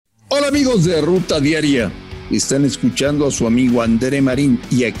amigos de Ruta Diaria? Están escuchando a su amigo André Marín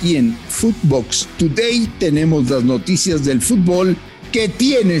y aquí en Footbox Today tenemos las noticias del fútbol que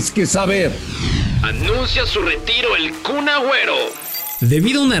tienes que saber. Anuncia su retiro el Kun Agüero.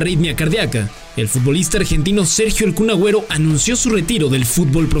 Debido a una arritmia cardíaca, el futbolista argentino Sergio el Kun Agüero anunció su retiro del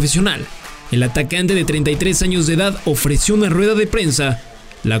fútbol profesional. El atacante de 33 años de edad ofreció una rueda de prensa,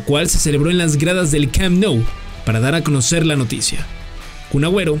 la cual se celebró en las gradas del Camp Nou para dar a conocer la noticia. Kun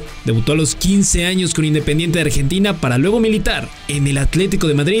Agüero debutó a los 15 años con Independiente de Argentina para luego militar en el Atlético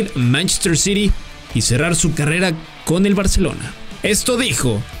de Madrid, Manchester City y cerrar su carrera con el Barcelona. Esto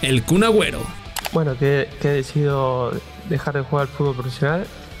dijo el Kun Agüero. Bueno, que he decidido dejar de jugar al fútbol profesional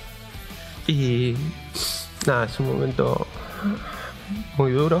y nada, es un momento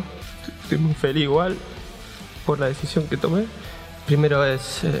muy duro. Estoy muy feliz igual por la decisión que tomé. Primero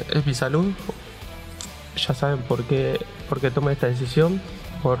es mi salud. Ya saben por qué tomé esta decisión,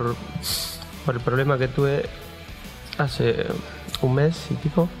 por el problema que tuve hace un mes y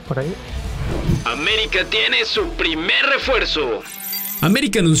pico, por ahí. América tiene su primer refuerzo.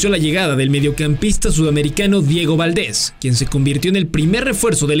 América anunció la llegada del mediocampista sudamericano Diego Valdés, quien se convirtió en el primer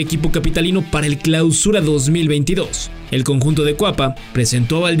refuerzo del equipo capitalino para el Clausura 2022. El conjunto de Cuapa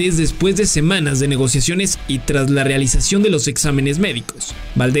presentó a Valdés después de semanas de negociaciones y tras la realización de los exámenes médicos.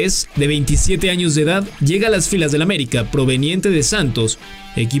 Valdés, de 27 años de edad, llega a las filas del América, proveniente de Santos,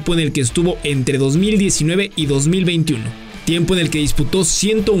 equipo en el que estuvo entre 2019 y 2021. Tiempo en el que disputó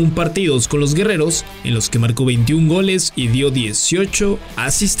 101 partidos con los guerreros, en los que marcó 21 goles y dio 18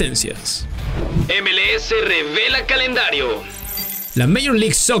 asistencias. MLS revela calendario. La Major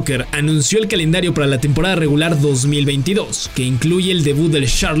League Soccer anunció el calendario para la temporada regular 2022, que incluye el debut del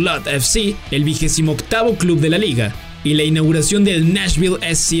Charlotte FC, el 28º club de la liga, y la inauguración del Nashville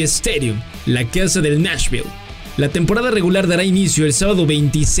SC Stadium, la casa del Nashville. La temporada regular dará inicio el sábado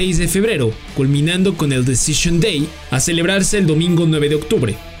 26 de febrero, culminando con el Decision Day, a celebrarse el domingo 9 de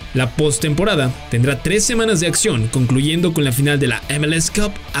octubre. La postemporada tendrá 3 semanas de acción, concluyendo con la final de la MLS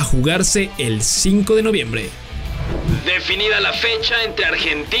Cup a jugarse el 5 de noviembre. Definida la fecha entre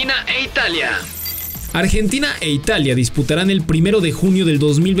Argentina e Italia. Argentina e Italia disputarán el 1 de junio del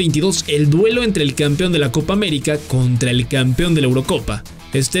 2022 el duelo entre el campeón de la Copa América contra el campeón de la Eurocopa.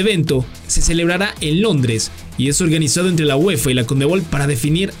 Este evento se celebrará en Londres y es organizado entre la UEFA y la CONMEBOL para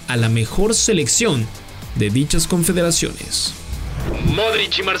definir a la mejor selección de dichas confederaciones.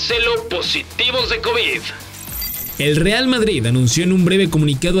 Modric y Marcelo positivos de COVID. El Real Madrid anunció en un breve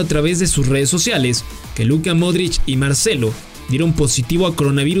comunicado a través de sus redes sociales que Luka Modric y Marcelo dieron positivo a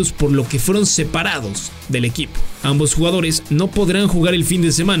coronavirus, por lo que fueron separados del equipo. Ambos jugadores no podrán jugar el fin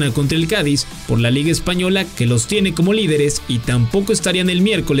de semana contra el Cádiz por la Liga Española, que los tiene como líderes, y tampoco estarían el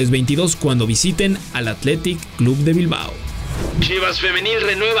miércoles 22 cuando visiten al Athletic Club de Bilbao. Chivas Femenil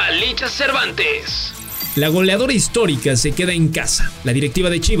renueva a Licha Cervantes. La goleadora histórica se queda en casa. La directiva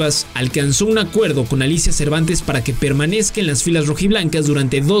de Chivas alcanzó un acuerdo con Alicia Cervantes para que permanezca en las filas rojiblancas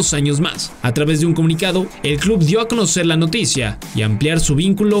durante 2 años más. A través de un comunicado, el club dio a conocer la noticia y ampliar su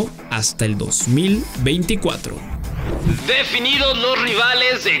vínculo hasta el 2024. Definidos los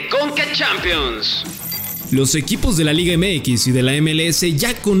rivales de Concachampions. Los equipos de la Liga MX y de la MLS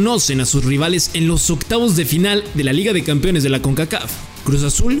ya conocen a sus rivales en los octavos de final de la Liga de Campeones de la CONCACAF. Cruz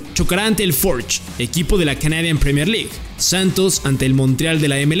Azul chocará ante el Forge, equipo de la Canadian Premier League. Santos ante el Montreal de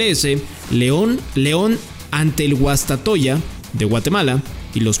la MLS. León ante el Guastatoya de Guatemala.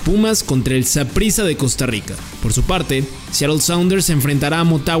 Y los Pumas contra el Saprissa de Costa Rica. Por su parte, Seattle Sounders se enfrentará a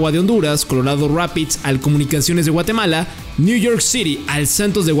Motagua de Honduras, Colorado Rapids al Comunicaciones de Guatemala, New York City al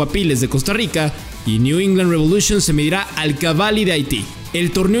Santos de Guapiles de Costa Rica y New England Revolution se medirá al Cavalli de Haití.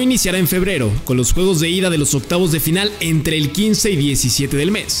 El torneo iniciará en febrero, con los juegos de ida de los octavos de final entre el 15 y 17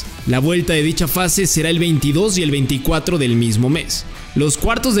 del mes. La vuelta de dicha fase será el 22 y el 24 del mismo mes. Los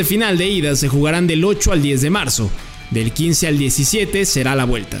cuartos de final de ida se jugarán del 8 al 10 de marzo. Del 15 al 17 será la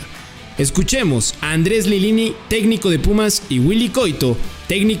vuelta. Escuchemos a Andrés Lilini, técnico de Pumas, y Willy Coito,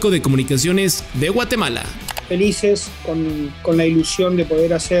 técnico de Comunicaciones de Guatemala. Felices con la ilusión de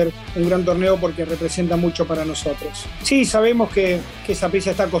poder hacer un gran torneo porque representa mucho para nosotros. Sí, sabemos que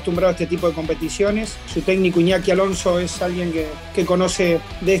Saprissa está acostumbrado a este tipo de competiciones. Su técnico Iñaki Alonso es alguien que conoce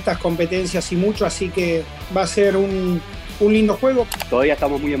de estas competencias y mucho, así que va a ser un lindo juego. Todavía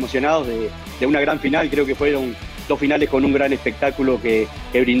estamos muy emocionados de una gran final. Creo que fueron 2 finales con un gran espectáculo que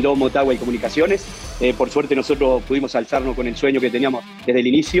brindó Motagua y Comunicaciones. Por suerte nosotros pudimos alzarnos con el sueño que teníamos desde el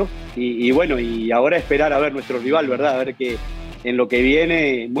inicio y bueno, y ahora esperar a ver nuestro rival, ¿verdad? A ver que en lo que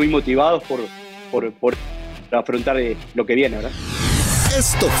viene, muy motivados por afrontar lo que viene, ¿verdad?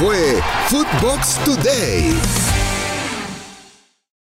 Esto fue Footbox Today.